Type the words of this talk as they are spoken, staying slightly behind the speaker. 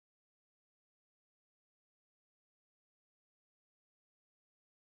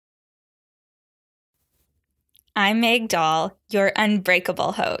I'm Meg Dahl, your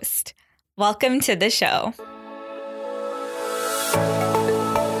unbreakable host. Welcome to the show.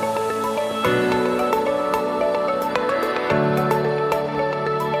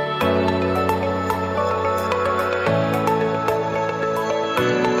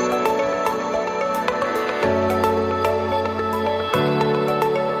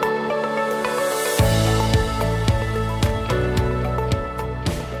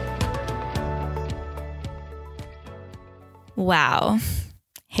 Wow.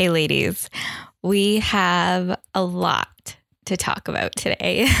 Hey, ladies, we have a lot to talk about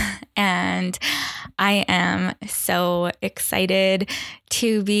today, and I am so excited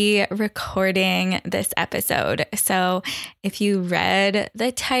to be recording this episode. So if you read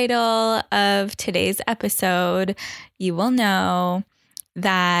the title of today's episode, you will know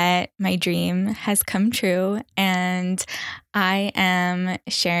that my dream has come true, and I am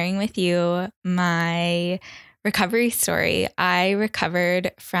sharing with you my recovery story. I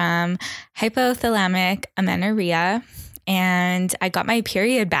recovered from hypothalamic amenorrhea, and I got my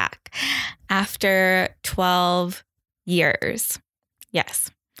period back after 12 years.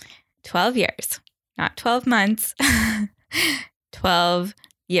 Yes, 12 years, not 12 months, 12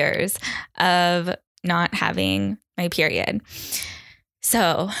 years of not having my period.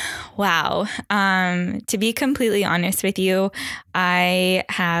 So, wow. To be completely honest with you, I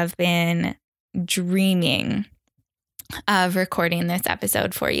have been dreaming of recording this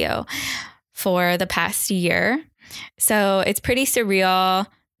episode for you for the past year. So it's pretty surreal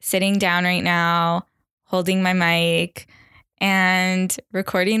sitting down right now, holding my mic, and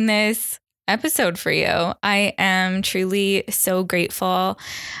recording this episode for you. I am truly so grateful.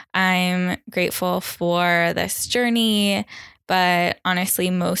 I'm grateful for this journey, but honestly,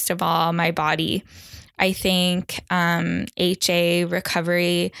 most of all, my body. I think HA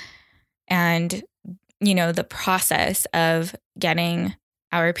recovery and, the process of getting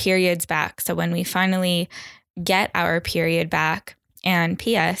our periods back. So when we finally get our period back, and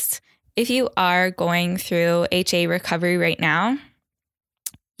P.S., if you are going through HA recovery right now,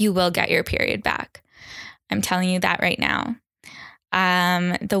 you will get your period back. I'm telling you that right now.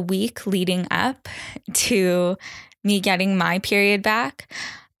 The week leading up to me getting my period back,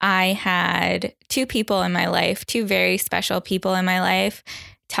 I had two people in my life, two very special people in my life,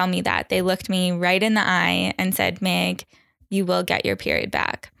 tell me that. They looked me right in the eye and said, Meg, you will get your period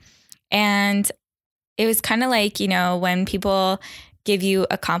back. And it was kind of like, when people give you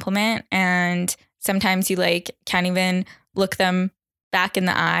a compliment and sometimes you can't even look them back in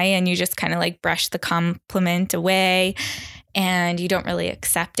the eye and you just kind of brush the compliment away and you don't really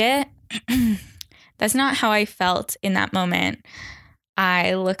accept it. That's not how I felt in that moment.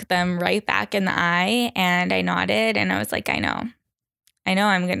 I looked them right back in the eye and I nodded and I was like, I know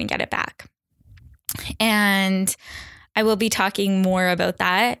I'm going to get it back. And I will be talking more about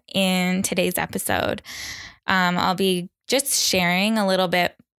that in today's episode. I'll be just sharing a little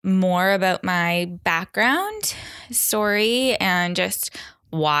bit more about my background story and just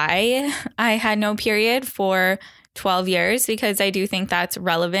why I had no period for 12 years, because I do think that's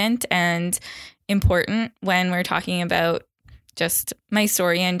relevant and important when we're talking about just my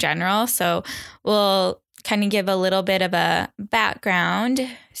story in general. So we'll kind of give a little bit of a background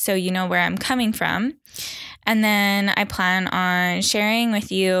so you know where I'm coming from. And then I plan on sharing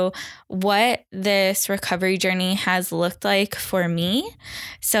with you what this recovery journey has looked like for me.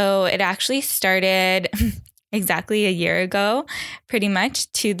 So it actually started exactly a year ago, pretty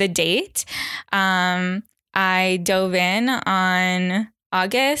much to the date. I dove in on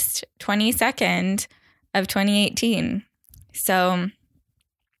August 22nd of 2018. So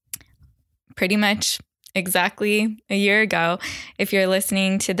pretty much exactly a year ago. If you're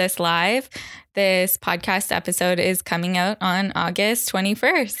listening to this live, this podcast episode is coming out on August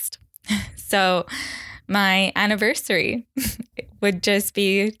 21st. So my anniversary would just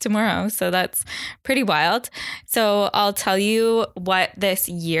be tomorrow. So that's pretty wild. So I'll tell you what this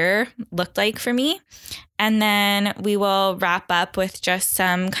year looked like for me. And then we will wrap up with just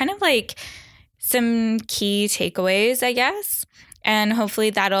some kind of some key takeaways, I guess. And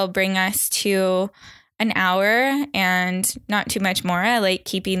hopefully that'll bring us to an hour and not too much more. I like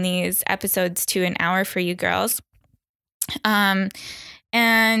keeping these episodes to an hour for you girls. And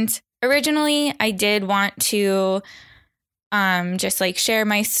originally I did want to just share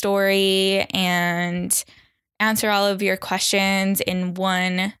my story and answer all of your questions in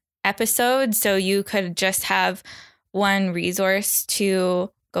one episode, so you could just have one resource to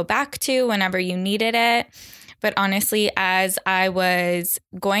go back to whenever you needed it. But honestly, as I was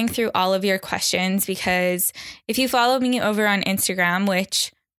going through all of your questions, because if you follow me over on Instagram,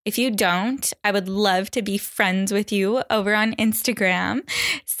 which if you don't, I would love to be friends with you over on Instagram.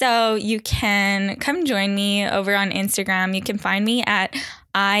 So you can come join me over on Instagram. You can find me at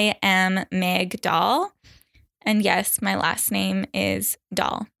I am Meg Doll. And yes, my last name is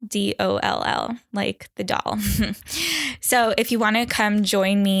Doll, Doll, like the doll. So if you want to come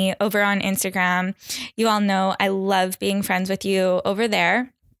join me over on Instagram, you all know I love being friends with you over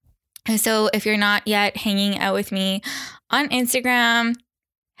there. And so if you're not yet hanging out with me on Instagram,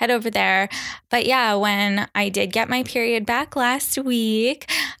 head over there. But yeah, when I did get my period back last week,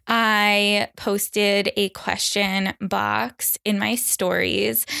 I posted a question box in my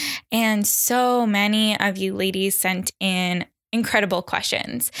stories, and so many of you ladies sent in incredible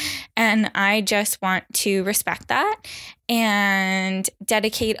questions. And I just want to respect that and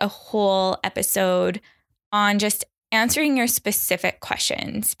dedicate a whole episode on just answering your specific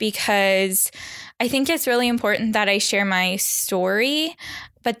questions, because I think it's really important that I share my story,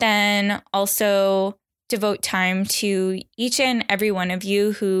 but then also devote time to each and every one of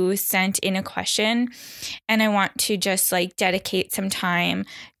you who sent in a question. And I want to just like dedicate some time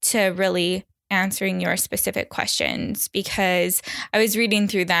to really answering your specific questions, because I was reading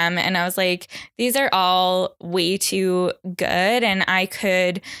through them and I was like, these are all way too good. And I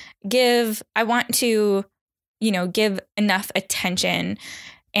want to give enough attention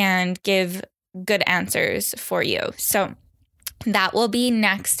and give good answers for you. So that will be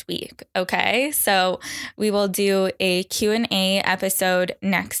next week, okay? So we will do a Q&A episode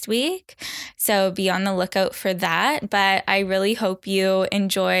next week. So be on the lookout for that. But I really hope you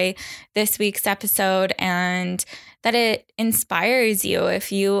enjoy this week's episode and that it inspires you.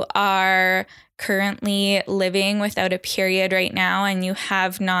 If you are currently living without a period right now and you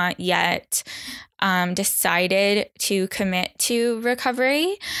have not yet decided to commit to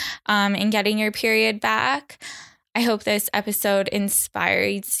recovery and getting your period back, I hope this episode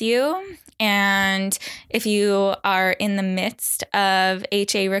inspires you. And if you are in the midst of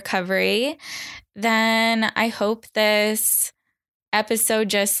HA recovery, then I hope this episode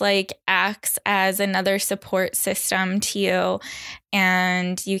just like acts as another support system to you,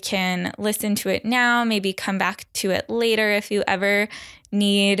 and you can listen to it now, maybe come back to it later if you ever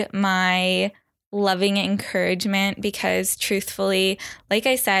need my loving encouragement, because truthfully, like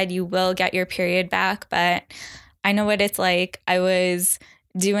I said, you will get your period back, but I know what it's like. I was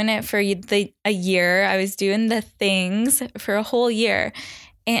doing it for a year. I was doing the things for a whole year.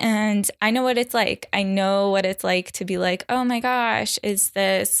 And I know what it's like. I know what it's like to be like, oh my gosh, is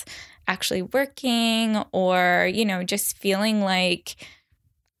this actually working? Or, just feeling like,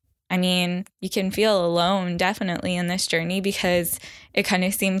 you can feel alone definitely in this journey, because it kind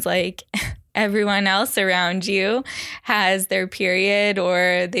of seems like everyone else around you has their period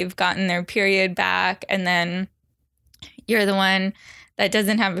or they've gotten their period back, and then you're the one that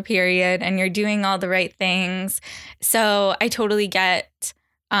doesn't have a period and you're doing all the right things. So I totally get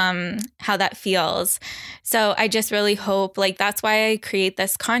how that feels. So I just really hope, that's why I create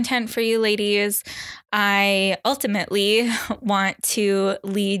this content for you ladies. I ultimately want to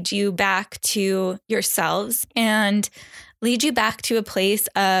lead you back to yourselves and lead you back to a place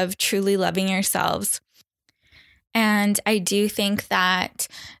of truly loving yourselves. And I do think that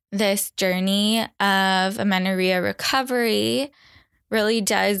this journey of amenorrhea recovery really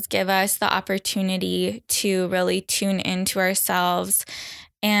does give us the opportunity to really tune into ourselves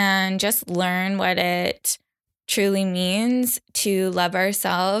and just learn what it truly means to love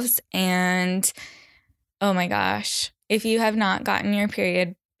ourselves. And oh my gosh, if you have not gotten your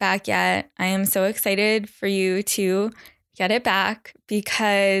period back yet, I am so excited for you to get it back,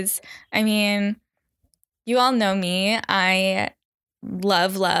 because you all know me. I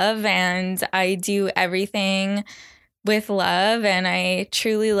love and I do everything with love, and I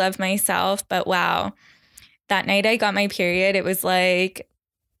truly love myself. But wow, that night I got my period, it was like,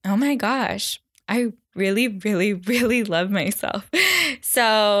 oh my gosh, I really, really, really love myself.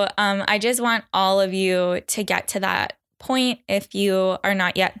 So I just want all of you to get to that point if you are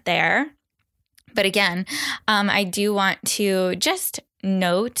not yet there. But again, I do want to just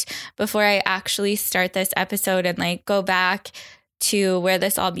note before I actually start this episode and go back to where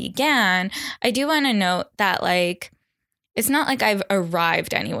this all began, I do want to note that it's not like I've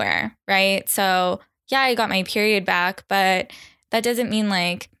arrived anywhere, right? So yeah, I got my period back, but that doesn't mean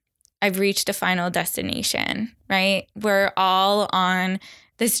I've reached a final destination, right? We're all on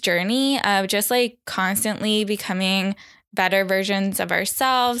this journey of just constantly becoming better versions of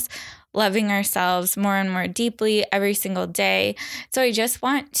ourselves, loving ourselves more and more deeply every single day. So I just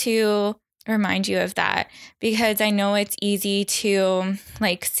want to remind you of that, because I know it's easy to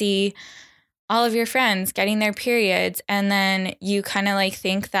see all of your friends getting their periods, and then you kind of like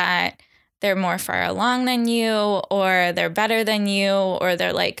think that they're more far along than you, or they're better than you, or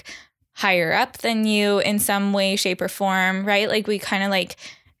they're like higher up than you in some way, shape, or form, right? Like we kind of like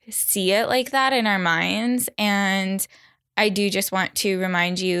see it like that in our minds. And I do just want to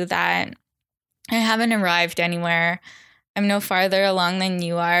remind you that I haven't arrived anywhere. I'm no farther along than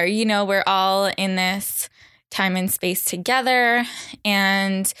you are. You know, we're all in this time and space together,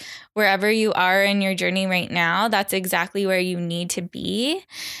 and wherever you are in your journey right now, that's exactly where you need to be.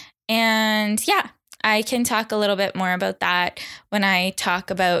 And yeah, I can talk a little bit more about that when I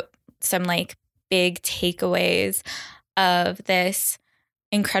talk about some like big takeaways of this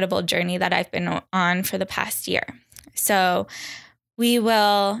incredible journey that I've been on for the past year. So we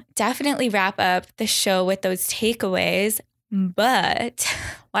will definitely wrap up the show with those takeaways, but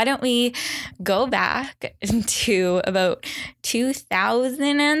why don't we go back to about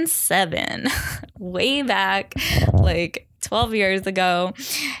 2007, way back, like 12 years ago.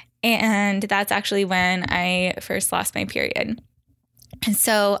 And that's actually when I first lost my period. And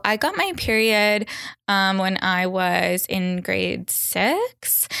so I got my period when I was in grade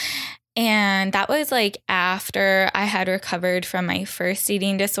 6. And that was like after I had recovered from my first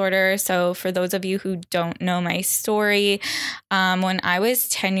eating disorder. So for those of you who don't know my story, when I was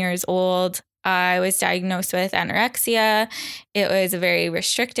 10 years old, I was diagnosed with anorexia. It was a very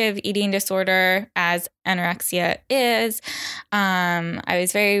restrictive eating disorder, as anorexia is. I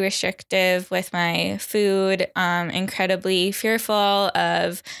was very restrictive with my food, incredibly fearful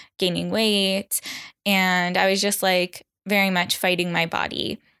of gaining weight. And I was just like very much fighting my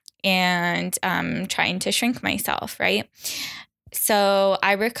body and trying to shrink myself, right? So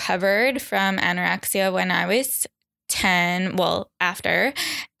I recovered from anorexia when I was 10, well, after,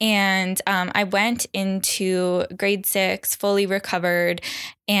 and I went into grade 6, fully recovered,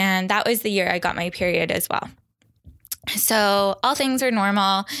 and that was the year I got my period as well. So all things are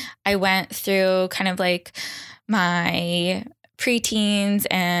normal. I went through kind of like my preteens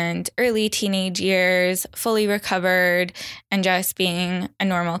and early teenage years, fully recovered and just being a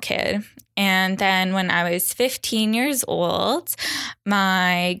normal kid. And then when I was 15 years old,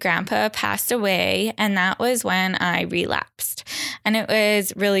 my grandpa passed away, and that was when I relapsed. And it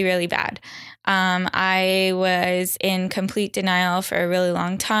was really, really bad. I was in complete denial for a really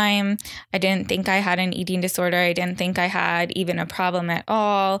long time. I didn't think I had an eating disorder. I didn't think I had even a problem at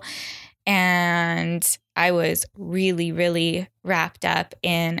all. And I was really, really wrapped up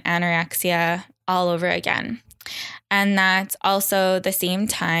in anorexia all over again. And that's also the same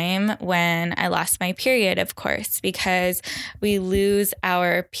time when I lost my period, of course, because we lose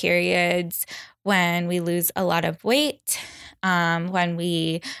our periods when we lose a lot of weight, when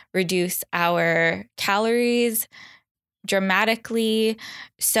we reduce our calories dramatically.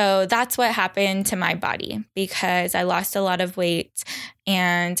 So that's what happened to my body, because I lost a lot of weight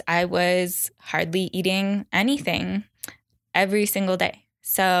and I was hardly eating anything every single day.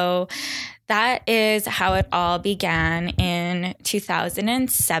 So that is how it all began in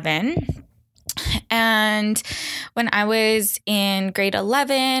 2007. And when I was in grade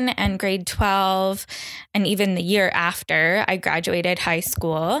 11 and grade 12, and even the year after I graduated high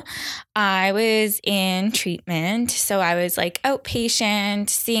school, I was in treatment. So I was like outpatient,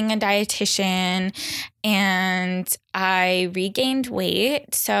 seeing a dietitian, and I regained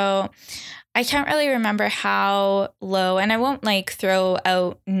weight. So I can't really remember how low, and I won't like throw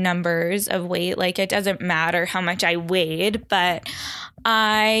out numbers of weight. Like it doesn't matter how much I weighed, but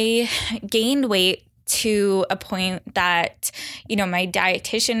I gained weight to a point that, you know, my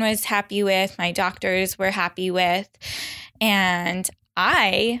dietitian was happy with, my doctors were happy with, and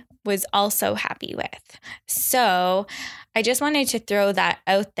I was also happy with. So I just wanted to throw that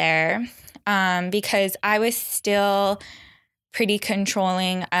out there because I was still pretty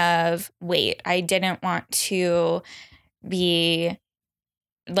controlling of weight. I didn't want to be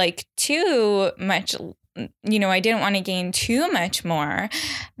like too much, you know, I didn't want to gain too much more.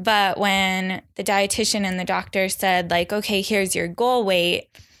 But when the dietitian and the doctor said like, okay, here's your goal weight,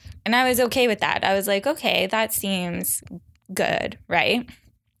 and I was okay with that. I was like, okay, that seems good, right?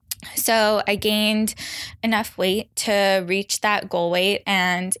 So I gained enough weight to reach that goal weight,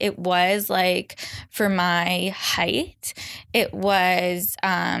 and it was like for my height, it was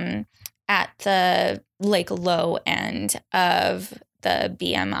at the like low end of the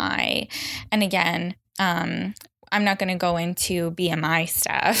BMI. And again, I'm not going to go into BMI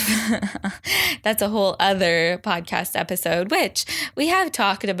stuff. That's a whole other podcast episode, which we have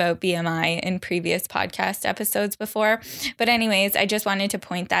talked about BMI in previous podcast episodes before. But anyways, I just wanted to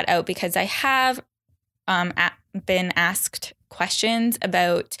point that out because I have been asked questions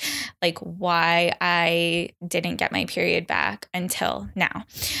about like why I didn't get my period back until now.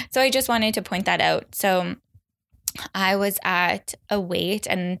 So I just wanted to point that out. So I was at a weight,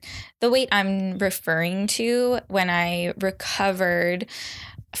 and the weight I'm referring to when I recovered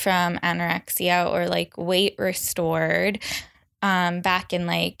from anorexia or like weight restored back in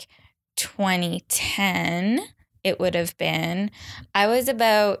like 2010, it would have been, I was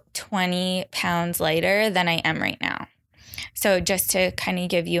about 20 pounds lighter than I am right now. So just to kind of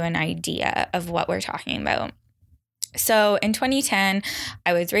give you an idea of what we're talking about. So in 2010,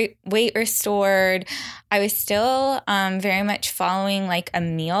 I was weight restored. I was still very much following like a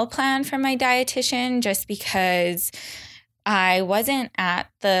meal plan from my dietitian just because I wasn't at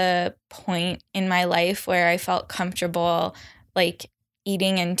the point in my life where I felt comfortable like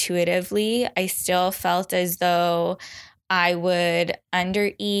eating intuitively. I still felt as though I would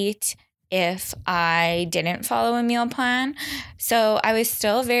undereat if I didn't follow a meal plan. So I was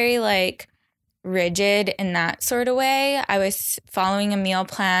still very like rigid in that sort of way. I was following a meal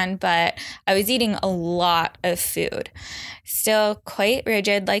plan, but I was eating a lot of food. Still quite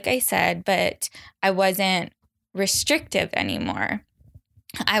rigid, like I said, but I wasn't restrictive anymore.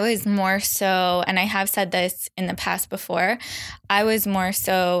 I was more so, and I have said this in the past before, I was more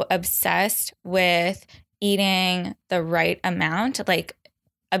so obsessed with eating the right amount, like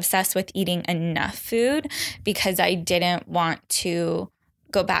obsessed with eating enough food because I didn't want to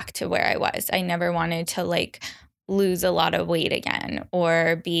go back to where I was. I never wanted to like lose a lot of weight again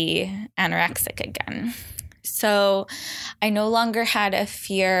or be anorexic again. So I no longer had a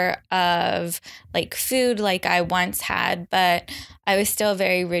fear of like food like I once had, but I was still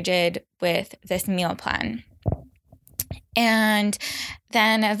very rigid with this meal plan. And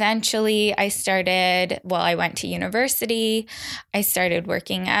then eventually I went to university, I started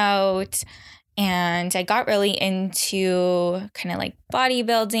working out, and I got really into kind of like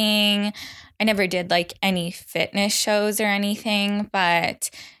bodybuilding. I never did like any fitness shows or anything,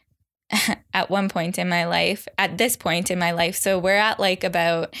 but at this point in my life, so we're at like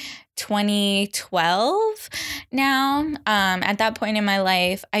about 2012 now. At that point in my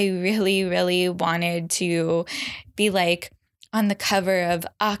life, I really, really wanted to be like on the cover of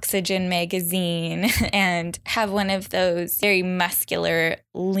Oxygen magazine and have one of those very muscular,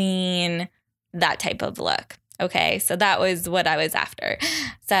 lean, that type of look. Okay, so that was what I was after.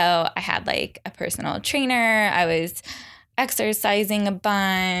 So I had like a personal trainer, I was exercising a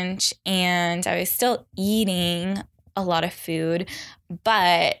bunch, and I was still eating a lot of food.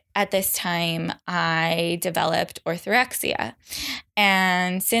 But at this time, I developed orthorexia.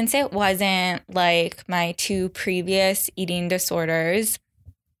 And since it wasn't like my two previous eating disorders,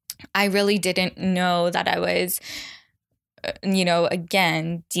 I really didn't know that I was,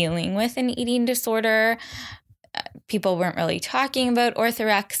 again, dealing with an eating disorder. People weren't really talking about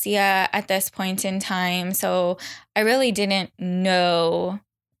orthorexia at this point in time. So I really didn't know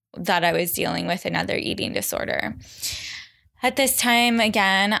that I was dealing with another eating disorder. At this time,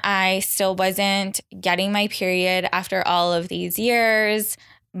 again, I still wasn't getting my period after all of these years,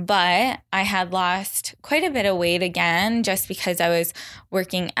 but I had lost quite a bit of weight again just because I was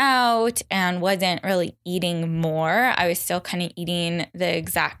working out and wasn't really eating more. I was still kind of eating the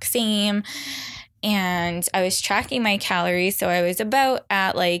exact same. And I was tracking my calories. So I was about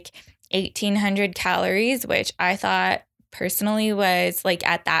at like 1,800 calories, which I thought personally was like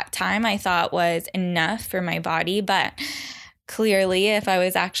at that time, I thought was enough for my body. But clearly, if I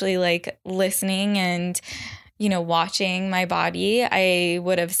was actually like listening and, watching my body, I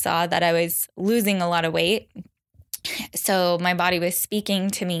would have saw that I was losing a lot of weight. So my body was speaking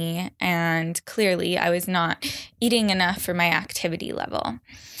to me, and clearly I was not eating enough for my activity level.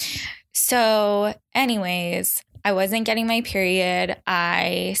 So anyways, I wasn't getting my period.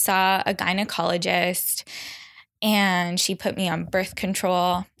 I saw a gynecologist, and she put me on birth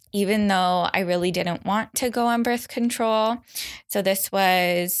control, even though I really didn't want to go on birth control. So this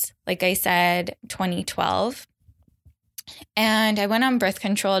was, like I said, 2012. And I went on birth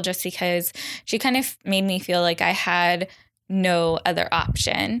control just because she kind of made me feel like I had no other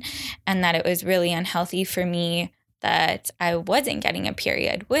option, and that it was really unhealthy for me that I wasn't getting a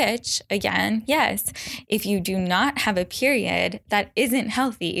period, which, again, yes, if you do not have a period, that isn't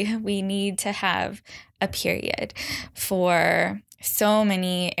healthy. We need to have a period for so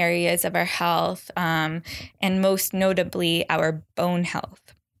many areas of our health, and most notably our bone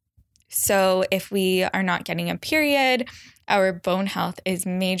health. So if we are not getting a period, our bone health is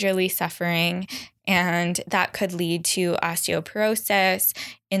majorly suffering, and that could lead to osteoporosis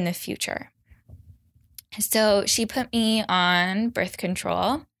in the future. So she put me on birth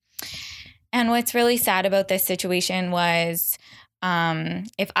control. And what's really sad about this situation was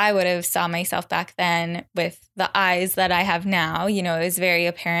if I would have saw myself back then with the eyes that I have now, it was very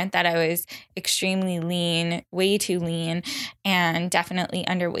apparent that I was extremely lean, way too lean, and definitely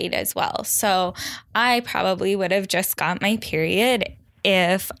underweight as well. So I probably would have just got my period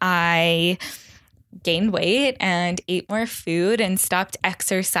if I gained weight and ate more food and stopped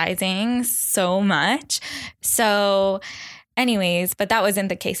exercising so much. So anyways, but that wasn't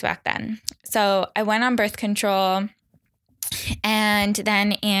the case back then. So I went on birth control, and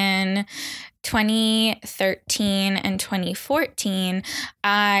then in 2013 and 2014,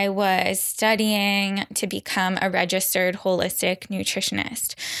 I was studying to become a registered holistic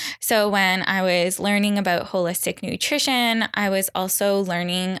nutritionist. So when I was learning about holistic nutrition, I was also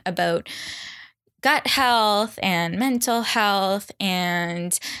learning about gut health and mental health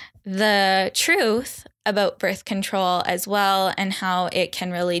and the truth about birth control as well, and how it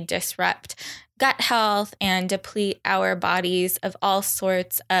can really disrupt gut health and deplete our bodies of all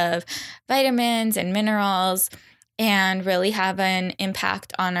sorts of vitamins and minerals and really have an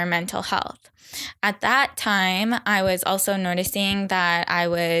impact on our mental health. At that time, I was also noticing that I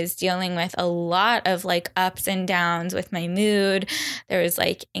was dealing with a lot of ups and downs with my mood. There was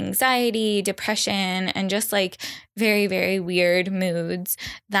anxiety, depression, and just very, very weird moods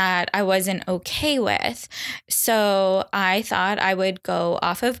that I wasn't okay with. So I thought I would go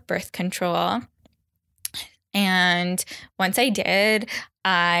off of birth control. And once I did,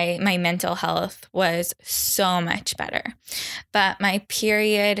 my mental health was so much better, but my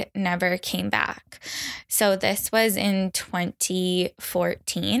period never came back. So this was in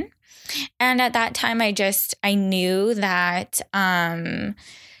 2014. And at that time, I knew that,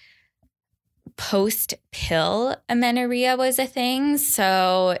 post-pill amenorrhea was a thing.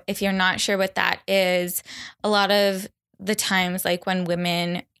 So if you're not sure what that is, a lot of the times, when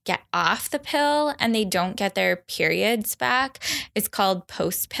women get off the pill and they don't get their periods back, it's called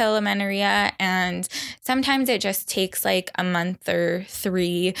post-pill amenorrhea. And sometimes it just takes a month or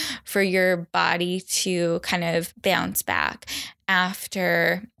 3 for your body to kind of bounce back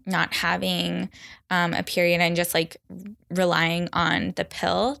after not having a period and just relying on the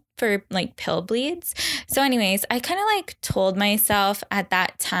pill for pill bleeds. So anyways, I kind of told myself at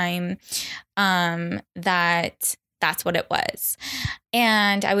that time that that's what it was.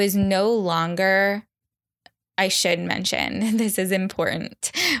 And I was no longer, I should mention, this is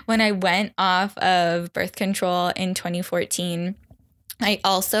important. When I went off of birth control in 2014, I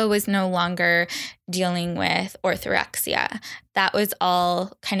also was no longer dealing with orthorexia. That was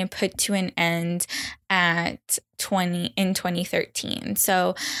all kind of put to an end in 2013.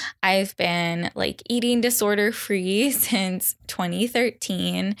 So I've been eating disorder free since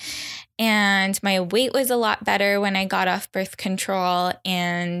 2013, and my weight was a lot better when I got off birth control,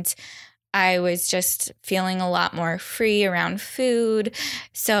 and I was just feeling a lot more free around food.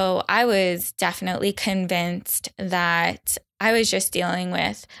 So I was definitely convinced that I was just dealing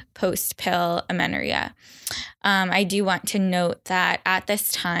with post-pill amenorrhea. I do want to note that at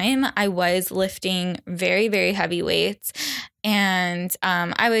this time, I was lifting very, very heavy weights, and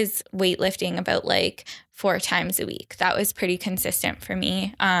I was weightlifting about 4 times a week. That was pretty consistent for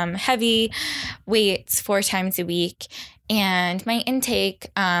me. Heavy weights 4 times a week, and my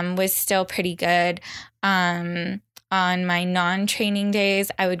intake was still pretty good. On my non-training days,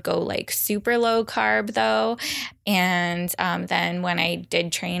 I would go super low carb though. And then when I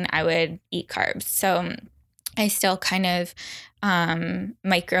did train, I would eat carbs. So I still kind of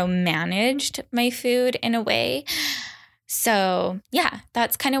micromanaged my food in a way. So yeah,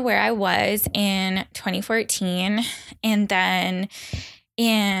 that's kind of where I was in 2014. And then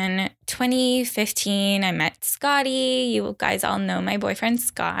in 2015, I met Scotty. You guys all know my boyfriend,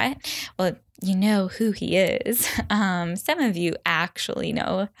 Scott. Well, you know who he is. Some of you actually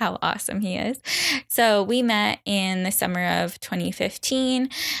know how awesome he is. So we met in the summer of 2015.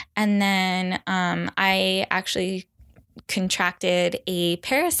 And then I actually contracted a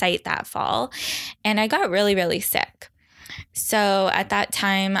parasite that fall, and I got really, really sick. So at that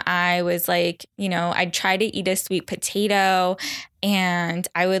time, I was I'd try to eat a sweet potato, and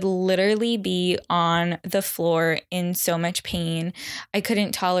I would literally be on the floor in so much pain. I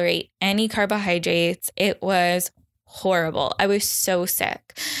couldn't tolerate any carbohydrates. It was horrible. I was so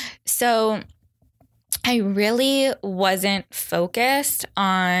sick. So I really wasn't focused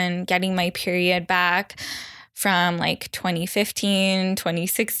on getting my period back from 2015,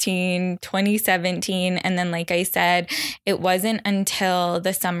 2016, 2017. And then, like I said, it wasn't until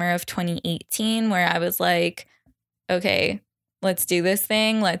the summer of 2018 where I was okay, let's do this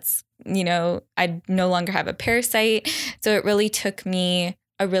thing. I no longer have a parasite. So it really took me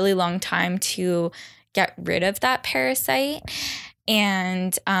a really long time to get rid of that parasite.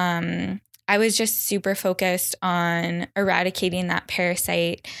 And I was just super focused on eradicating that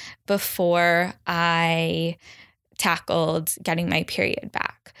parasite before I tackled getting my period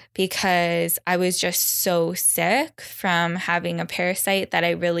back, because I was just so sick from having a parasite that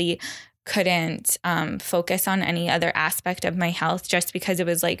I really couldn't focus on any other aspect of my health, just because it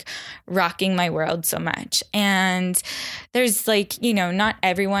was like rocking my world so much. And there's like, not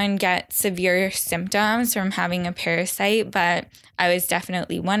everyone gets severe symptoms from having a parasite, but I was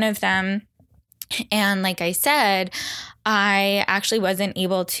definitely one of them. And like I said, I actually wasn't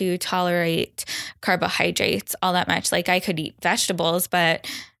able to tolerate carbohydrates all that much. Like I could eat vegetables, but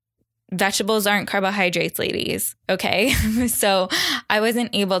vegetables aren't carbohydrates, ladies. Okay. So I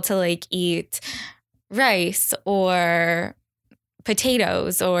wasn't able to like eat rice or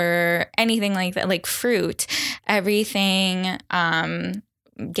potatoes or anything like that, like fruit. Everything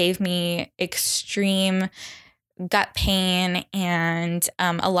gave me extreme gut pain and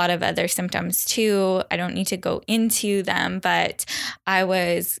a lot of other symptoms too. I don't need to go into them, but I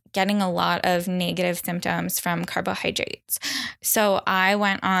was getting a lot of negative symptoms from carbohydrates. So I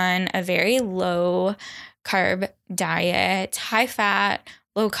went on a very low carb diet, high fat,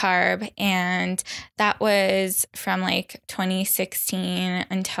 low carb, and that was from like 2016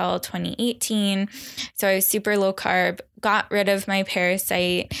 until 2018. So I was super low carb, got rid of my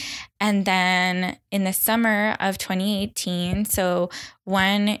parasite, and then in the summer of 2018, so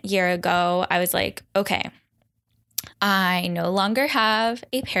 1 year ago, I was like, okay, I no longer have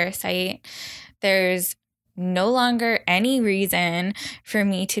a parasite. There's no longer any reason for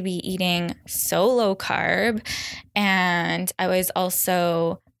me to be eating so low carb. And I was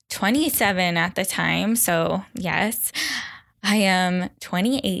also 27 at the time. So yes, I am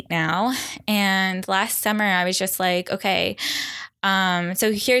 28 now. And last summer I was just like, okay,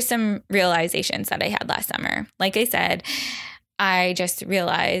 so here's some realizations that I had last summer. Like I said, I just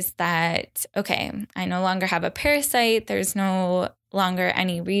realized that, okay, I no longer have a parasite. There's no longer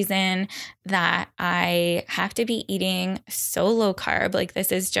any reason that I have to be eating so low carb. Like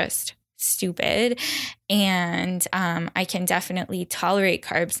this is just stupid. And I can definitely tolerate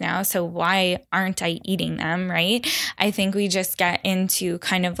carbs now. So why aren't I eating them, right? I think we just get into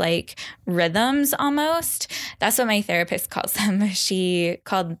kind of like rhythms almost. That's what my therapist calls them. She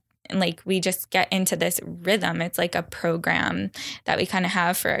called like we just get into this rhythm. It's like a program that we kind of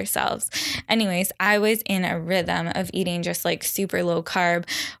have for ourselves. Anyways, I was in a rhythm of eating just like super low carb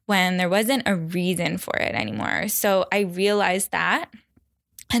when there wasn't a reason for it anymore. So I realized that.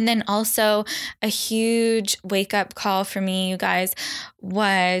 And then also a huge wake up call for me, you guys,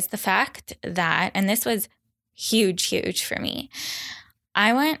 was the fact that, and this was huge for me,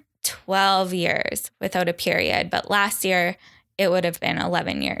 I went 12 years without a period, but last year it would have been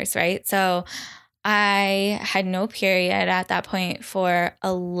 11 years, right? So I had no period at that point for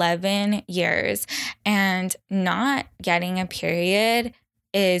 11 years, and not getting a period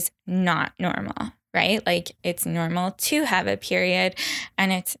is not normal, right? Like it's normal to have a period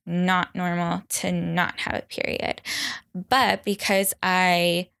and it's not normal to not have a period. But because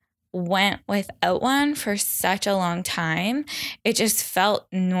I went without one for such a long time, it just felt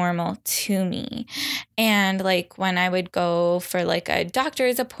normal to me. And like when I would go for like a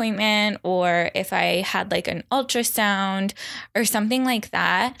doctor's appointment, or if I had like an ultrasound or something like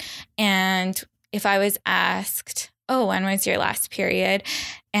that, and if I was asked, oh, when was your last period?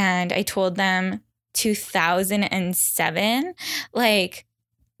 And I told them 2007, like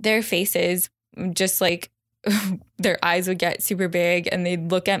their faces just like their eyes would get super big and they'd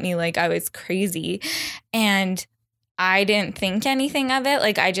look at me like I was crazy. And I didn't think anything of it.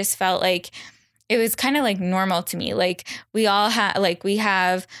 Like I just felt like it was kind of like normal to me. Like we all have, like we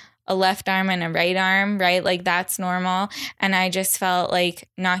have a left arm and a right arm, right? Like that's normal. And I just felt like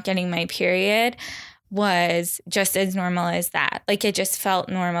not getting my period was just as normal as that. Like it just felt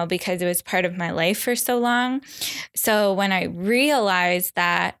normal because it was part of my life for so long. So when I realized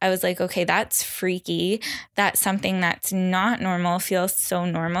that, I was like, okay, that's freaky. That's something that's not normal feels so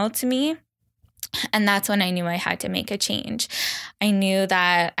normal to me. And that's when I knew I had to make a change. I knew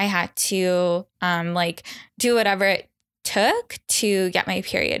that I had to like do whatever it took to get my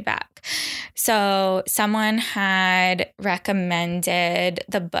period back. So someone had recommended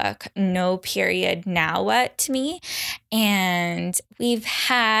the book No Period Now What to me, and we've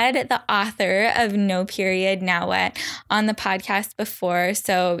had the author of No Period Now What on the podcast before,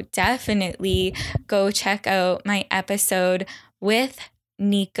 so definitely go check out my episode with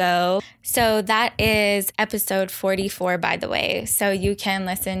Nico. So that is episode 44, by the way. So you can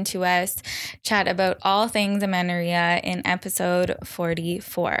listen to us chat about all things amenorrhea in episode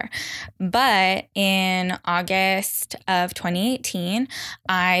 44. But in August of 2018,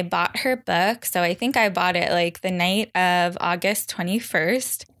 I bought her book. So I think I bought it like the night of August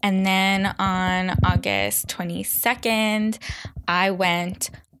 21st. And then on August 22nd, I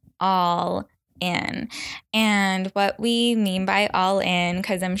went all in. And what we mean by all in,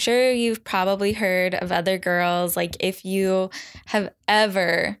 because I'm sure you've probably heard of other girls, like if you have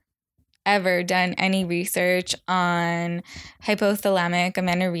ever done any research on hypothalamic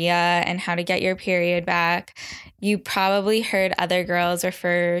amenorrhea and how to get your period back, you probably heard other girls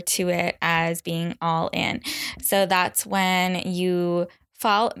refer to it as being all in. So that's when you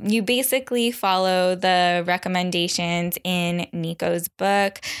basically follow the recommendations in Nico's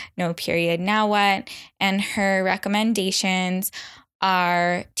book, No Period, Now What? And her recommendations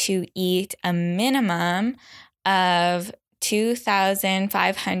are to eat a minimum of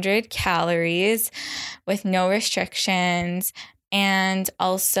 2,500 calories with no restrictions, and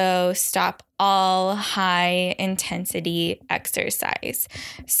also stop all high intensity exercise.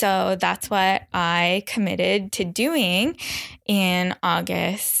 So that's what I committed to doing in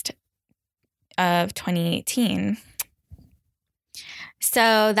August of 2018.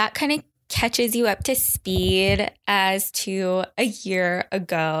 So that kind of catches you up to speed as to a year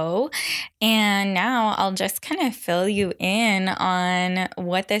ago. And now I'll just kind of fill you in on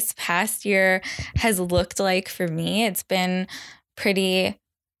what this past year has looked like for me. It's been pretty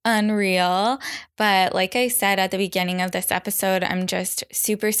unreal. But like I said at the beginning of this episode, I'm just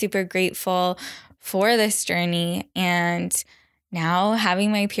super, super grateful for this journey and now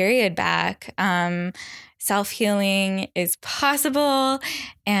having my period back. Self-healing is possible,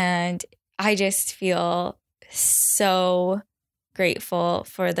 and I just feel so grateful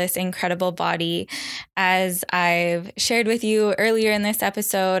for this incredible body. As I've shared with you earlier in this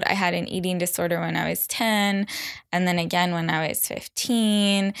episode, I had an eating disorder when I was 10, and then again when I was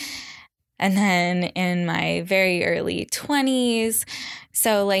 15, and then in my very early 20s.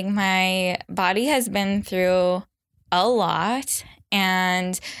 So like my body has been through a lot,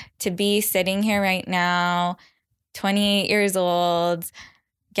 and to be sitting here right now, 28 years old,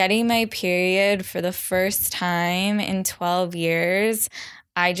 getting my period for the first time in 12 years,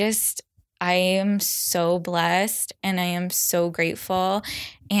 I am so blessed and I am so grateful.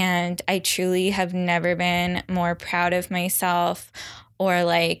 And I truly have never been more proud of myself, or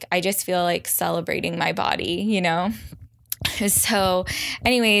like, I just feel like celebrating my body, you know? So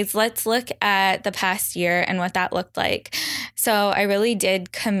anyways, let's look at the past year and what that looked like. So I really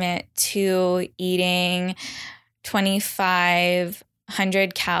did commit to eating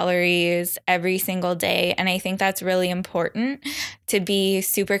 2,500 calories every single day. And I think that's really important to be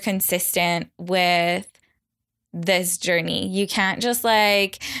super consistent with this journey. You can't just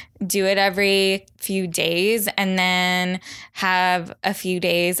like do it every few days and then have a few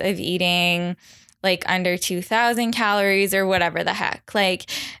days of eating like under 2,000 calories or whatever the heck. Like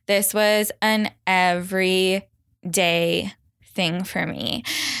this was an everyday thing for me.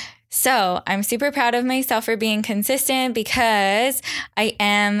 So I'm super proud of myself for being consistent because I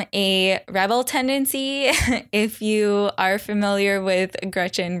am a rebel tendency. If you are familiar with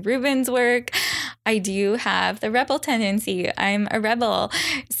Gretchen Rubin's work, I do have the rebel tendency. I'm a rebel.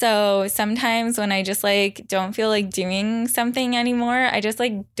 So sometimes when I just like don't feel like doing something anymore, I just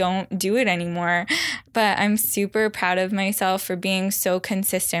like don't do it anymore. But I'm super proud of myself for being so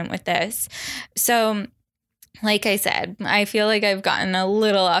consistent with this. So like I said, I feel like I've gotten a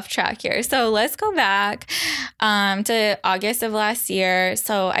little off track here. So let's go back to August of last year.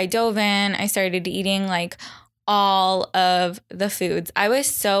 So I dove in. I started eating like all of the foods. I was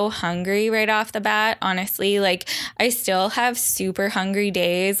so hungry right off the bat, honestly. Like I still have super hungry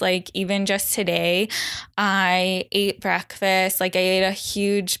days. Like even just today, I ate breakfast. Like I ate a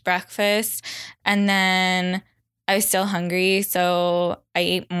huge breakfast and then I was still hungry, so I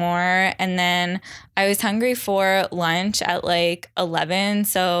ate more, and then I was hungry for lunch at like 11,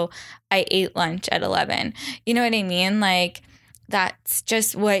 so I ate lunch at 11. You know what I mean? Like that's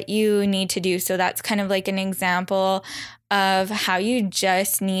just what you need to do. So that's kind of like an example of how you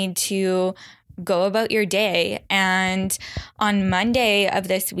just need to go about your day. And on Monday of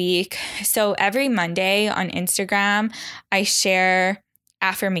this week, so every Monday on Instagram, I share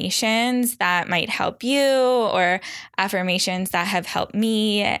affirmations that might help you, or affirmations that have helped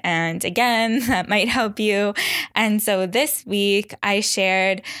me, and again, that might help you. And so this week I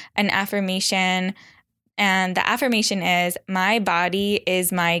shared an affirmation, and the affirmation is, my body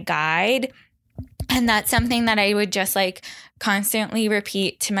is my guide And that's something that I would just like constantly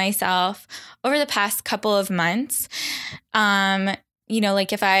repeat to myself over the past couple of months.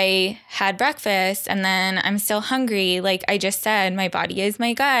 Like if I had breakfast and then I'm still hungry, like I just said, my body is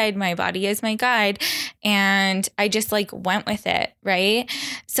my guide, my body is my guide. And I just like went with it, right?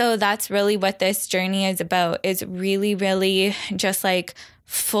 So that's really what this journey is about, is really, really just like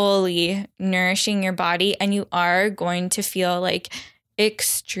fully nourishing your body. And you are going to feel like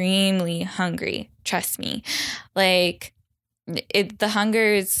extremely hungry. Trust me. Like the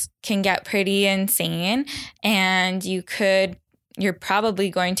hungers can get pretty insane, and you're probably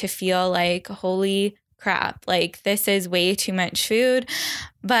going to feel like, holy crap, like this is way too much food.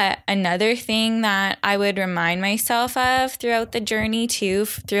 But another thing that I would remind myself of throughout the journey too,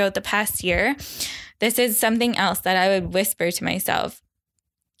 throughout the past year, this is something else that I would whisper to myself.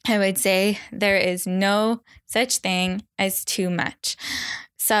 I would say there is no such thing as too much.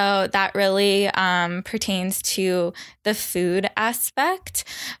 So that really pertains to the food aspect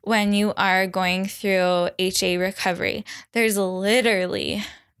when you are going through HA recovery. There's literally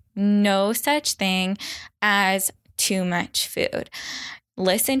no such thing as too much food.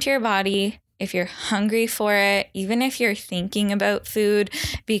 Listen to your body. If you're hungry for it, even if you're thinking about food,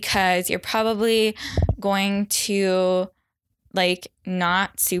 because you're probably going to like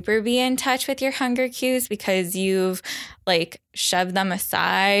not super be in touch with your hunger cues because you've like shoved them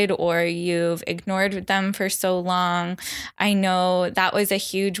aside or you've ignored them for so long. I know that was a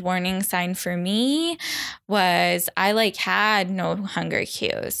huge warning sign for me, was I like had no hunger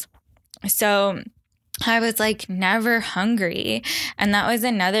cues. So I was like never hungry. And that was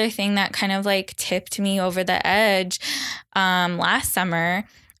another thing that kind of like tipped me over the edge last summer.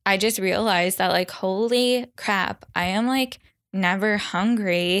 I just realized that like, holy crap, I am like never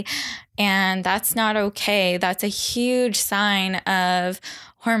hungry, and that's not okay. That's a huge sign of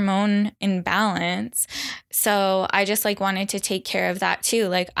hormone imbalance. So I just like wanted to take care of that too.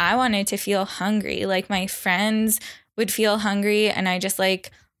 Like I wanted to feel hungry, like my friends would feel hungry, and I just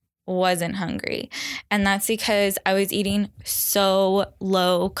like wasn't hungry. And that's because I was eating so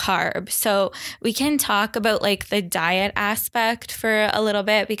low carb. So we can talk about like the diet aspect for a little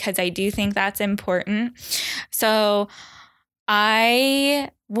bit, because I do think that's important. So I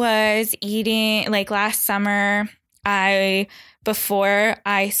was eating like last summer, before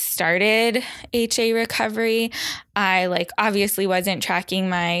I started HA recovery, I like obviously wasn't tracking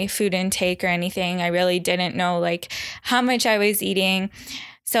my food intake or anything. I really didn't know like how much I was eating.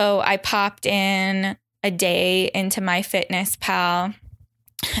 So I popped in a day into MyFitnessPal,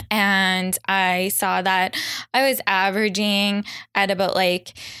 and I saw that I was averaging at about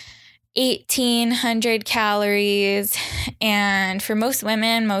like 1,800 calories. And for most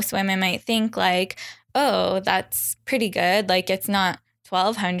women might think like, oh, that's pretty good. Like it's not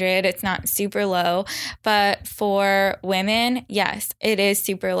 1,200, it's not super low. But for women, yes, it is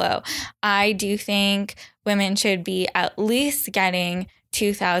super low. I do think women should be at least getting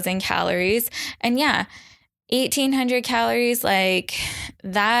 2,000 calories. And yeah, 1,800 calories, like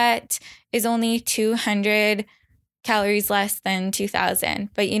that is only 200 calories less than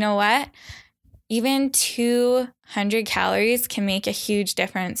 2,000. But you know what? Even 200 calories can make a huge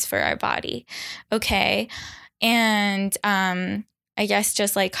difference for our body. Okay. And I guess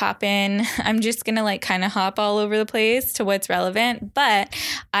just like hop in. I'm just going to like kind of hop all over the place to what's relevant. But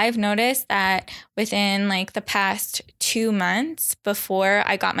I've noticed that within like the past 2 months before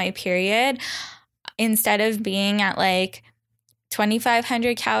I got my period, instead of being at like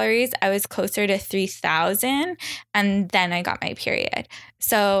 2,500 calories, I was closer to 3,000, and then I got my period.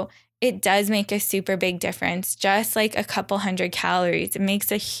 So it does make a super big difference, just like a couple hundred calories. It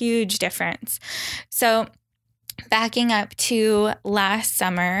makes a huge difference. So backing up to last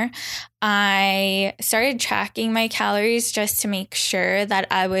summer, I started tracking my calories just to make sure that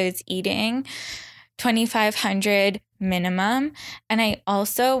I was eating 2,500 minimum. And I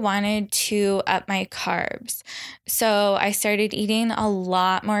also wanted to up my carbs. So I started eating a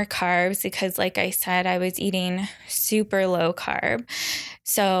lot more carbs because, like I said, I was eating super low carb.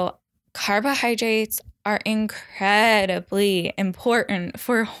 So carbohydrates are incredibly important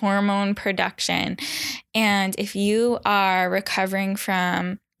for hormone production. And if you are recovering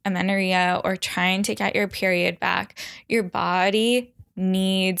from amenorrhea or trying to get your period back, your body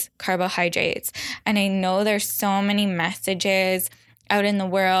needs carbohydrates. And I know there's so many messages out in the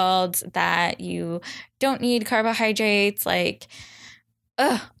world that you don't need carbohydrates, like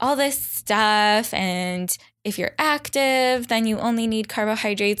all this stuff. And if you're active, then you only need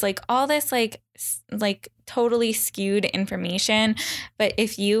carbohydrates, like all this like totally skewed information. But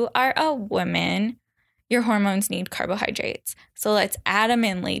if you are a woman, your hormones need carbohydrates. So let's add them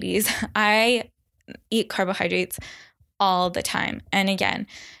in, ladies. I eat carbohydrates all the time. And again,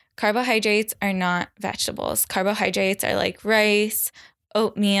 carbohydrates are not vegetables. Carbohydrates are like rice,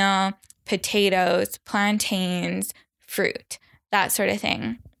 oatmeal, potatoes, plantains, fruit, that sort of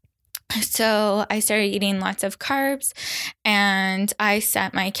thing. So I started eating lots of carbs, and I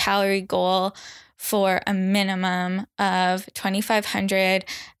set my calorie goal for a minimum of 2,500,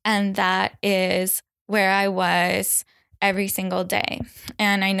 and that is where I was every single day.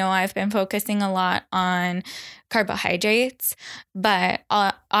 And I know I've been focusing a lot on carbohydrates, but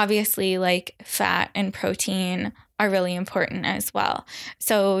obviously like fat and protein are really important as well.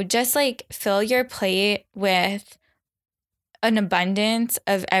 So just like fill your plate with an abundance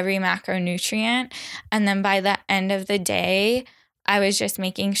of every macronutrient. And then by the end of the day, I was just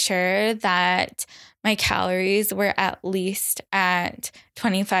making sure that my calories were at least at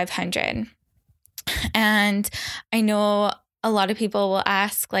 2,500. And I know a lot of people will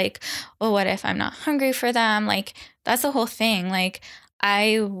ask like, well, what if I'm not hungry for them? Like, that's the whole thing. Like,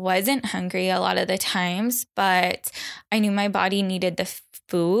 I wasn't hungry a lot of the times, but I knew my body needed the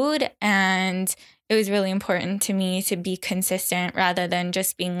food, and it was really important to me to be consistent rather than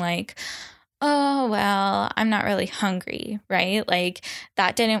just being like, oh, well, I'm not really hungry, right? Like,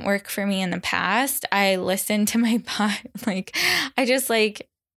 that didn't work for me in the past. I listened to my body. Like,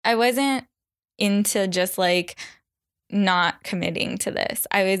 I wasn't into just like not committing to this.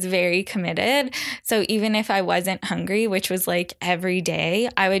 I was very committed. So even if I wasn't hungry, which was like every day,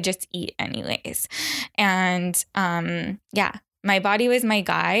 I would just eat anyways. And yeah, my body was my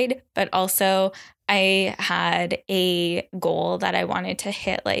guide, but also I had a goal that I wanted to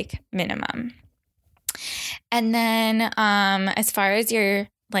hit like minimum. And then as far as your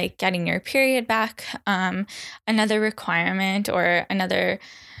like getting your period back, another requirement or another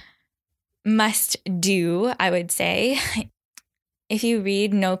must do, I would say, if you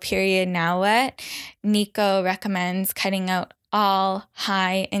read No Period Now What, Nico recommends cutting out all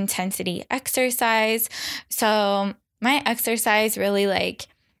high intensity exercise. So my exercise really like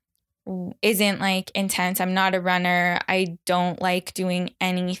isn't like intense. I'm not a runner. I don't like doing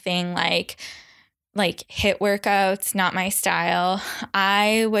anything like HIIT workouts, not my style.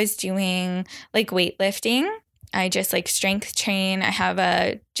 I was doing like weightlifting. I just like strength train. I have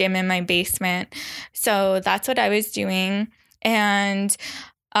a gym in my basement. So that's what I was doing. And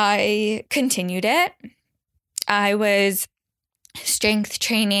I continued it. I was strength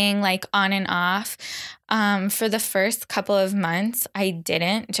training like on and off. For the first couple of months, I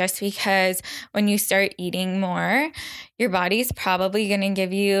didn't, just because when you start eating more, your body's probably going to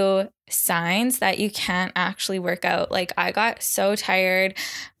give you signs that you can't actually work out. Like, I got so tired.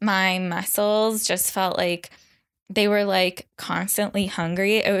 My muscles just felt like they were like constantly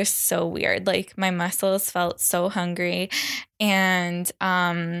hungry. It was so weird. Like, my muscles felt so hungry. And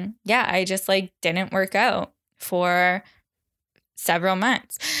yeah, I just like didn't work out for several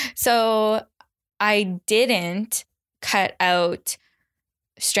months. So I didn't cut out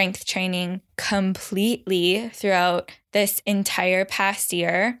strength training completely throughout this entire past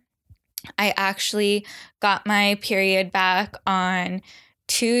year. I actually got my period back on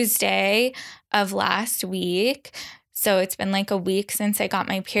Tuesday of last week. So it's been like a week since I got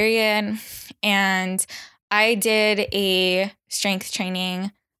my period. And I did a strength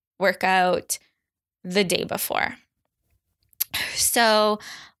training workout the day before. So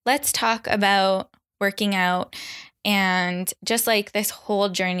let's talk about working out and just like this whole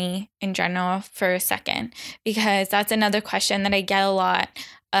journey in general for a second, because that's another question that I get a lot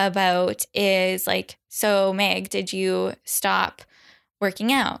about is like, so Meg, did you stop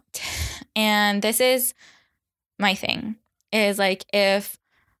working out? And this is my thing, is like, if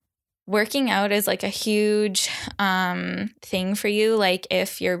working out is like a huge thing for you, like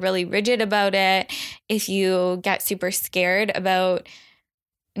if you're really rigid about it, if you get super scared about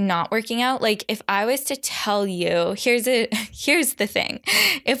not working out, like if I was to tell you, here's the thing.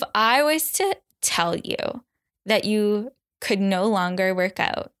 If I was to tell you that you could no longer work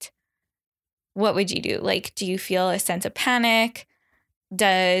out, what would you do? Like, do you feel a sense of panic?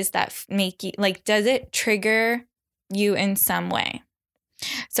 Does that make you, like, does it trigger you in some way?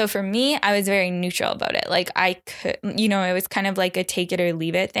 So for me, I was very neutral about it. Like, I could, it was kind of like a take it or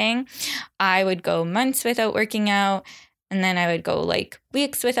leave it thing. I would go months without working out, and then I would go like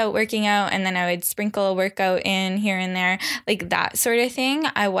weeks without working out, and then I would sprinkle a workout in here and there, like that sort of thing.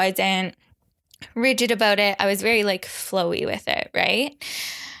 I wasn't rigid about it. I was very like flowy with it, right?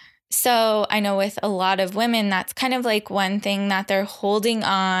 So I know with a lot of women, that's kind of like one thing that they're holding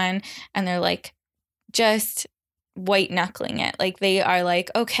on, and they're like just white knuckling it. Like they are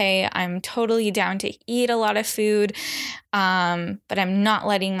like, okay, I'm totally down to eat a lot of food, but I'm not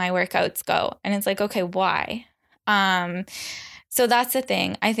letting my workouts go. And it's like, okay, why? So that's the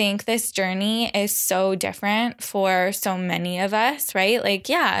thing. I think this journey is so different for so many of us, right? Like,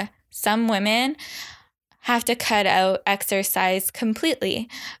 yeah, some women have to cut out exercise completely,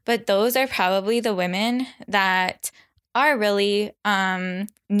 but those are probably the women that are really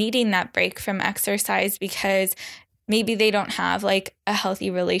needing that break from exercise because maybe they don't have like a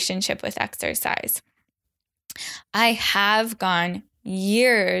healthy relationship with exercise. I have gone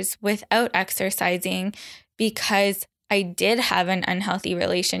years without exercising because I did have an unhealthy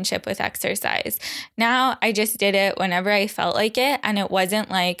relationship with exercise. Now I just did it whenever I felt like it, and it wasn't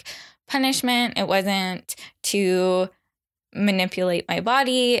like punishment. It wasn't to manipulate my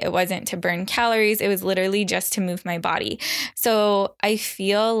body. It wasn't to burn calories. It was literally just to move my body. So I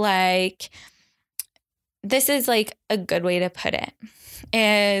feel like this is like a good way to put it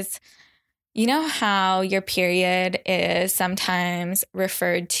is, you know how your period is sometimes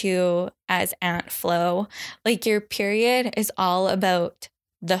referred to as ant flow? Like your period is all about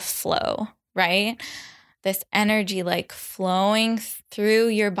the flow, right? This energy like flowing through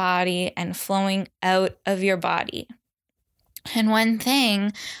your body and flowing out of your body. And one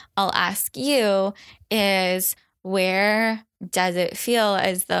thing I'll ask you is, where does it feel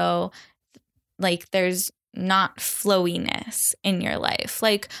as though like there's not flowiness in your life?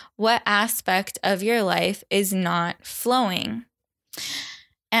 Like what aspect of your life is not flowing?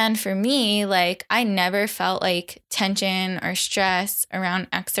 And for me, like I never felt like tension or stress around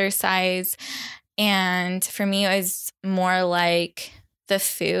exercise. And for me, it was more like the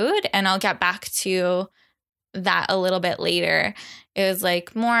food. And I'll get back to that a little bit later. It was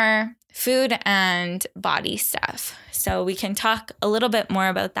like more food and body stuff. So we can talk a little bit more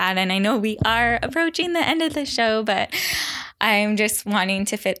about that. And I know we are approaching the end of the show, but I'm just wanting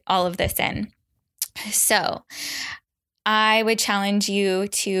to fit all of this in. So I would challenge you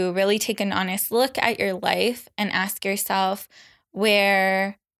to really take an honest look at your life and ask yourself,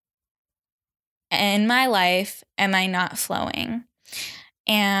 where in my life am I not flowing?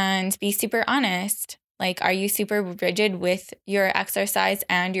 And be super honest. Like, are you super rigid with your exercise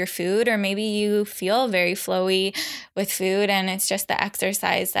and your food? Or maybe you feel very flowy with food and it's just the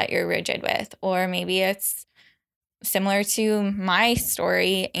exercise that you're rigid with. Or maybe it's similar to my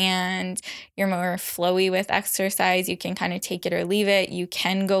story and you're more flowy with exercise. You can kind of take it or leave it. You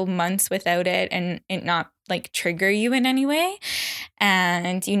can go months without it and it not like trigger you in any way.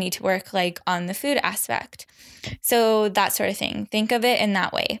 And you need to work like on the food aspect. So that sort of thing. Think of it in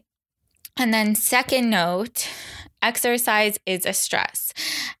that way. And then second note, exercise is a stress.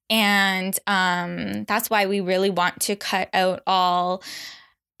 And that's why we really want to cut out all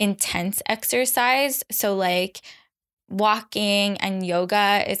intense exercise. So like walking and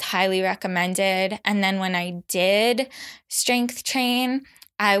yoga is highly recommended. And then when I did strength train,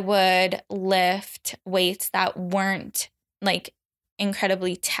 I would lift weights that weren't like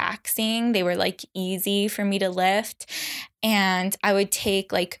incredibly taxing. They were like easy for me to lift. And I would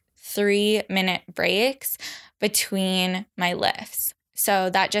take like 3-minute breaks between my lifts. So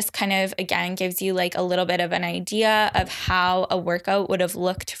that just kind of, again, gives you like a little bit of an idea of how a workout would have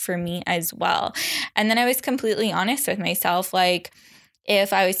looked for me as well. And then I was completely honest with myself. Like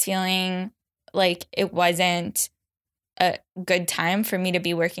if I was feeling like it wasn't a good time for me to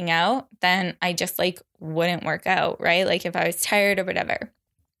be working out, then I just like wouldn't work out, right? Like if I was tired or whatever.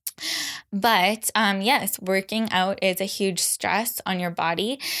 But yes, working out is a huge stress on your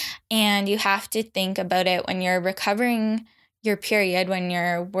body, and you have to think about it when you're recovering your period, when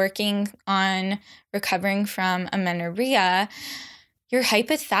you're working on recovering from amenorrhea. Your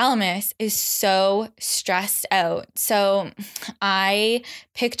hypothalamus is so stressed out. So I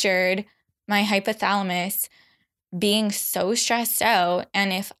pictured my hypothalamus being so stressed out,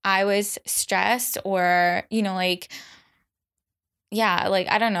 and if I was stressed or, you know, like, yeah, like,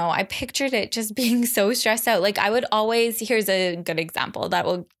 I don't know. I pictured it just being so stressed out. Like I would always, here's a good example that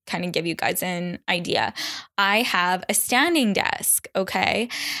will kind of give you guys an idea. I have a standing desk, okay?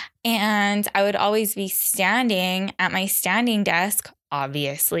 And I would always be standing at my standing desk,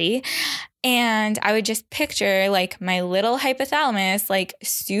 obviously. And I would just picture like my little hypothalamus, like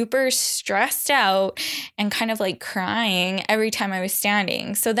super stressed out and kind of like crying every time I was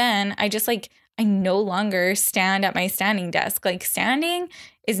standing. So then I just like, I no longer stand at my standing desk. Like standing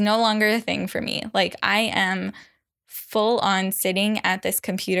is no longer a thing for me. Like I am full on sitting at this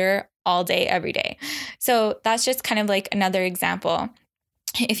computer all day, every day. So that's just kind of like another example.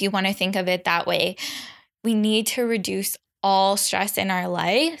 If you want to think of it that way, we need to reduce all stress in our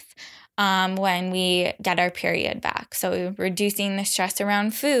life. when we get our period back. So reducing the stress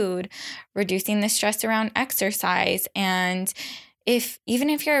around food, reducing the stress around exercise. And even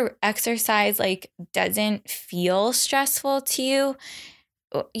if your exercise like doesn't feel stressful to you,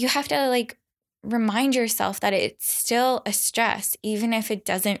 you have to like remind yourself that it's still a stress, even if it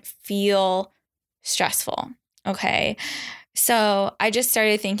doesn't feel stressful. Okay. So I just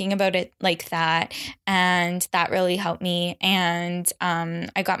started thinking about it like that, and that really helped me. And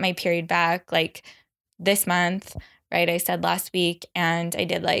I got my period back like this month, right? I said last week, and I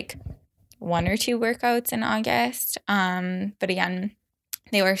did like 1 or 2 workouts in August. But again,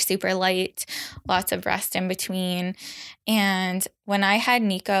 they were super light, lots of rest in between. And when I had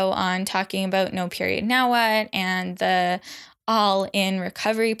Nico on talking about No Period Now What and the all-in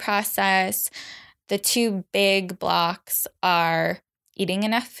recovery process, the 2 big blocks are eating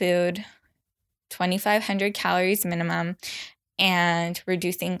enough food, 2,500 calories minimum, and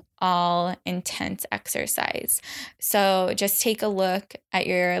reducing all intense exercise. So just take a look at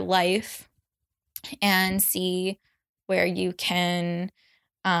your life and see where you can,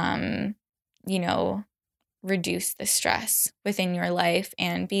 reduce the stress within your life,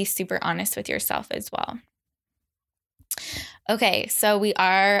 and be super honest with yourself as well. Okay, so we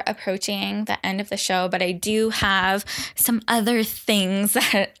are approaching the end of the show, but I do have some other things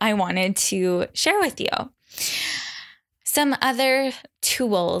that I wanted to share with you. Some other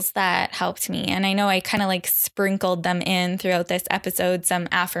tools that helped me, and I know I kind of like sprinkled them in throughout this episode, some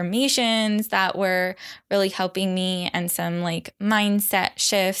affirmations that were really helping me, and some like mindset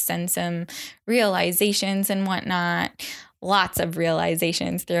shifts and some realizations and whatnot. Lots of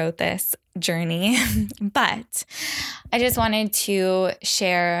realizations throughout this journey, but I just wanted to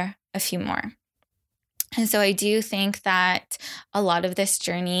share a few more. And so I do think that a lot of this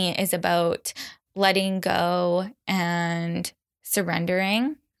journey is about letting go and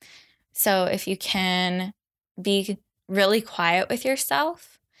surrendering. So if you can be really quiet with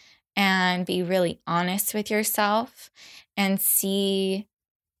yourself and be really honest with yourself and see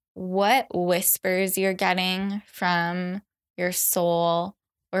what whispers you're getting from your soul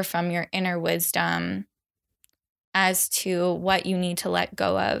or from your inner wisdom as to what you need to let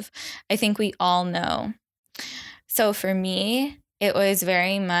go of. I think we all know. So for me, it was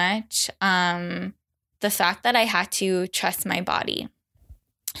very much the fact that I had to trust my body.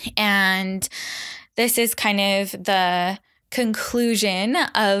 And this is kind of the conclusion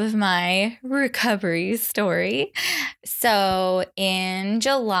of my recovery story. So in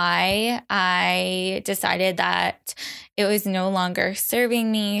July, I decided that it was no longer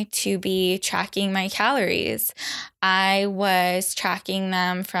serving me to be tracking my calories. I was tracking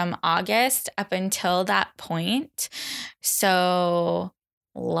them from August up until that point. So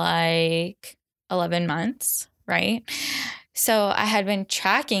like 11 months, right? So I had been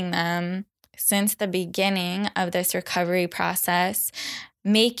tracking them since the beginning of this recovery process,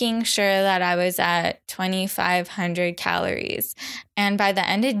 making sure that I was at 2,500 calories. And by the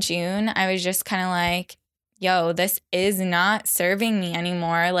end of June, I was just kind of like, yo, this is not serving me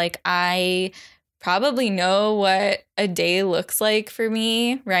anymore. Like, I probably know what a day looks like for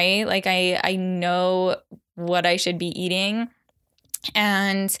me, right? Like, I know what I should be eating.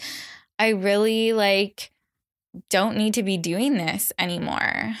 And I really don't need to be doing this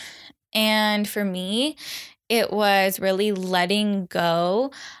anymore. And for me, it was really letting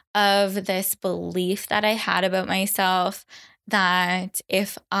go of this belief that I had about myself that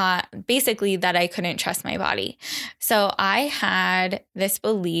that I couldn't trust my body. So I had this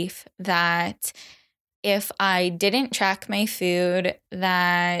belief that if I didn't track my food,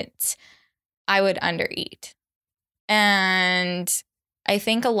 that I would undereat. And I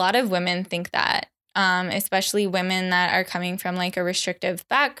think a lot of women think that. Especially women that are coming from like a restrictive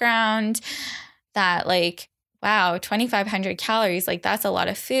background, that like, wow, 2,500 calories, like that's a lot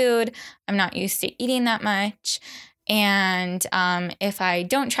of food. I'm not used to eating that much. And if I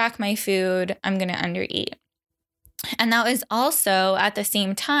don't track my food, I'm going to undereat. And that was also at the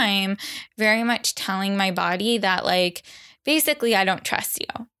same time very much telling my body that like, basically, I don't trust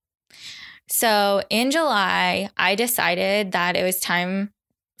you. So in July, I decided that it was time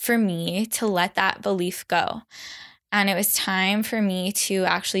for me to let that belief go. And it was time for me to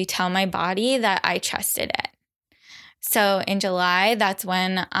actually tell my body that I trusted it. So in July, that's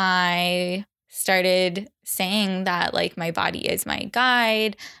when I started saying that like my body is my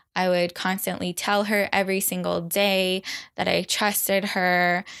guide. I would constantly tell her every single day that I trusted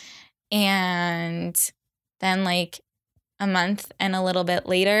her. And then like a month and a little bit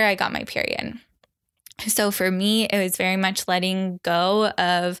later, I got my period. So for me, it was very much letting go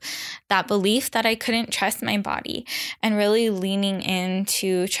of that belief that I couldn't trust my body and really leaning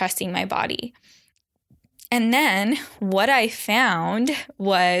into trusting my body. And then what I found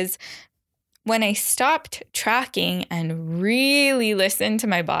was when I stopped tracking and really listened to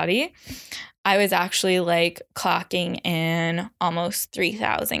my body, I was actually like clocking in almost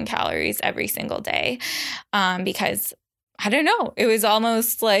 3,000 calories every single day because I don't know, it was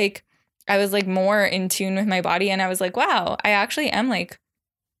almost like I was like more in tune with my body, and I was like, wow, I actually am like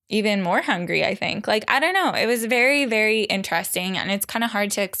even more hungry, I think. Like, I don't know. It was very, very interesting, and it's kind of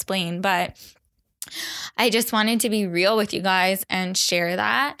hard to explain, but I just wanted to be real with you guys and share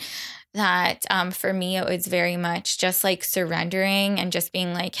that for me, it was very much just like surrendering and just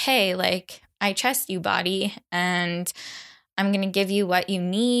being like, hey, like, I trust you, body, and I'm going to give you what you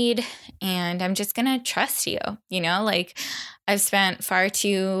need, and I'm just going to trust you, like I've spent far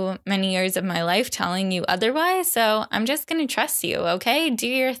too many years of my life telling you otherwise, so I'm just going to trust you, okay? Do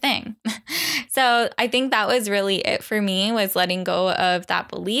your thing. So I think that was really it for me, was letting go of that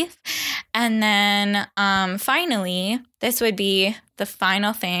belief. And then finally, this would be the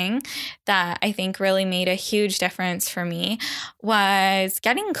final thing that I think really made a huge difference for me, was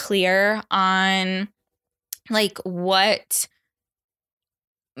getting clear on like what,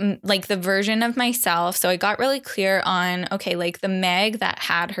 like the version of myself. So I got really clear on, okay, like the Meg that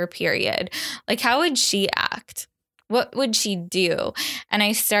had her period, like how would she act? What would she do? And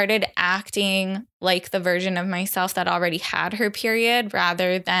I started acting like the version of myself that already had her period,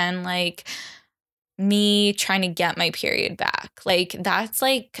 rather than like me trying to get my period back. Like that's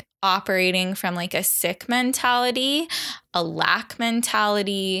like operating from like a sick mentality, a lack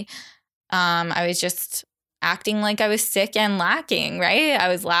mentality. I was just acting like I was sick and lacking, right? I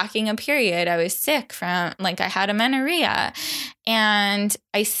was lacking a period. I was sick from, like, I had amenorrhea. And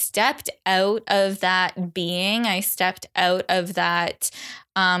I stepped out of that being. I stepped out of that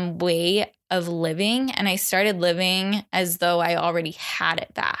way of living. And I started living as though I already had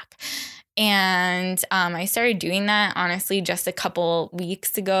it back. And I started doing that, honestly, just a couple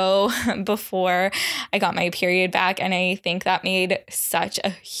weeks ago before I got my period back. And I think that made such a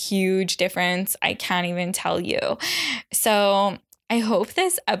huge difference. I can't even tell you. So I hope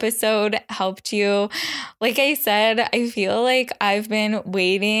this episode helped you. Like I said, I feel like I've been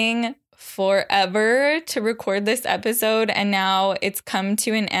waiting forever to record this episode, and now it's come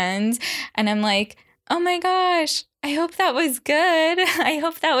to an end. And I'm like, oh my gosh, I hope that was good. I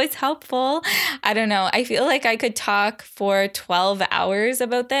hope that was helpful. I don't know. I feel like I could talk for 12 hours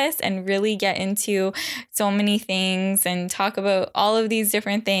about this and really get into so many things and talk about all of these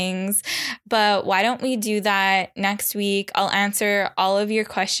different things. But why don't we do that next week? I'll answer all of your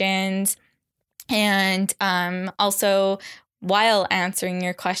questions. And also, while answering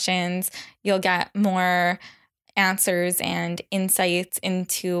your questions, you'll get more answers and insights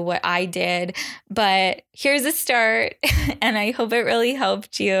into what I did. But here's a start, and I hope it really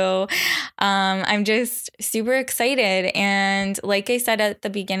helped you. I'm just super excited. And like I said at the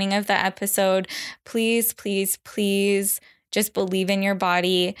beginning of the episode, please, please, please just believe in your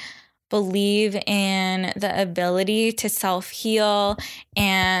body. Believe in the ability to self-heal,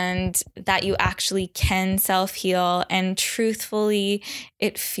 and that you actually can self-heal. And truthfully,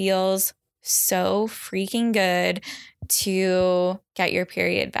 it feels so freaking good to get your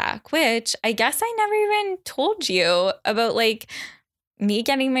period back, which I guess I never even told you about, like, me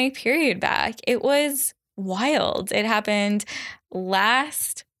getting my period back. It was wild. It happened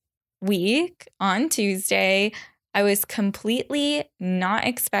last week on Tuesday. I was completely not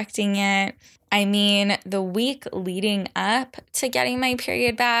expecting it. I mean, the week leading up to getting my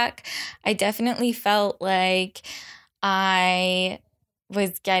period back, I definitely felt like I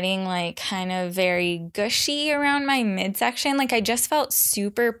was getting like kind of very gushy around my midsection. Like I just felt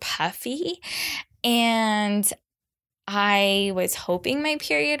super puffy, and I was hoping my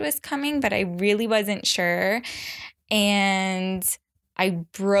period was coming, but I really wasn't sure. And I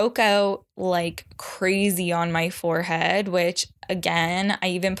broke out like crazy on my forehead, which again, I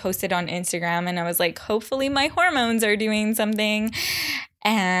even posted on Instagram, and I was like, hopefully my hormones are doing something.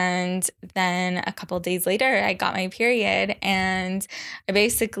 And then a couple days later, I got my period, and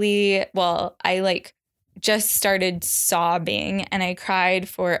I like just started sobbing, and I cried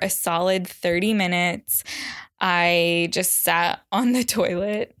for a solid 30 minutes. I just sat on the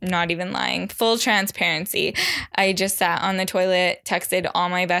toilet, not even lying, full transparency. I just sat on the toilet, texted all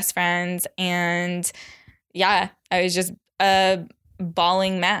my best friends, and yeah, I was just a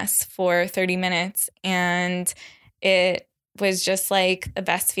bawling mess for 30 minutes. And it was just like the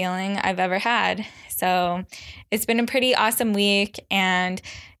best feeling I've ever had. So it's been a pretty awesome week. And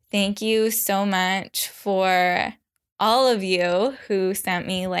Thank you so much for all of you who sent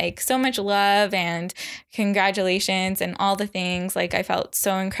me like so much love and congratulations and all the things. Like, I felt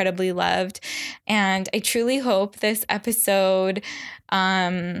so incredibly loved. And I truly hope this episode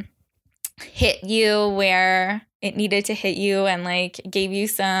hit you where it needed to hit you and like gave you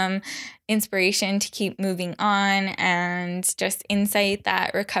some inspiration to keep moving on and just insight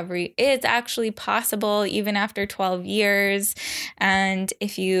that recovery is actually possible even after 12 years. And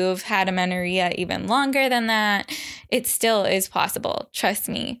if you've had amenorrhea even longer than that, it still is possible. Trust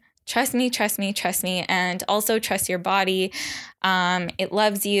me. Trust me, trust me, trust me, and also trust your body. It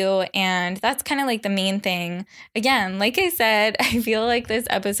loves you, and that's kind of like the main thing. Again, like I said, I feel like this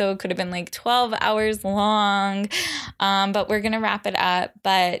episode could have been like 12 hours long, but we're going to wrap it up.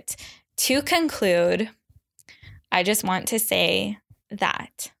 But to conclude, I just want to say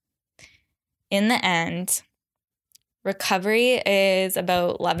that in the end, recovery is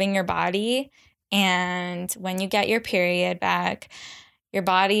about loving your body, and when you get your period back, your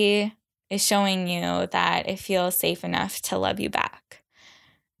body is showing you that it feels safe enough to love you back.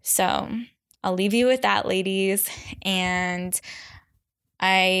 So I'll leave you with that, ladies. And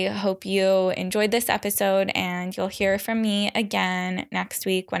I hope you enjoyed this episode, and you'll hear from me again next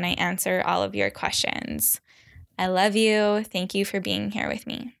week when I answer all of your questions. I love you. Thank you for being here with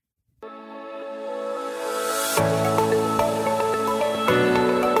me.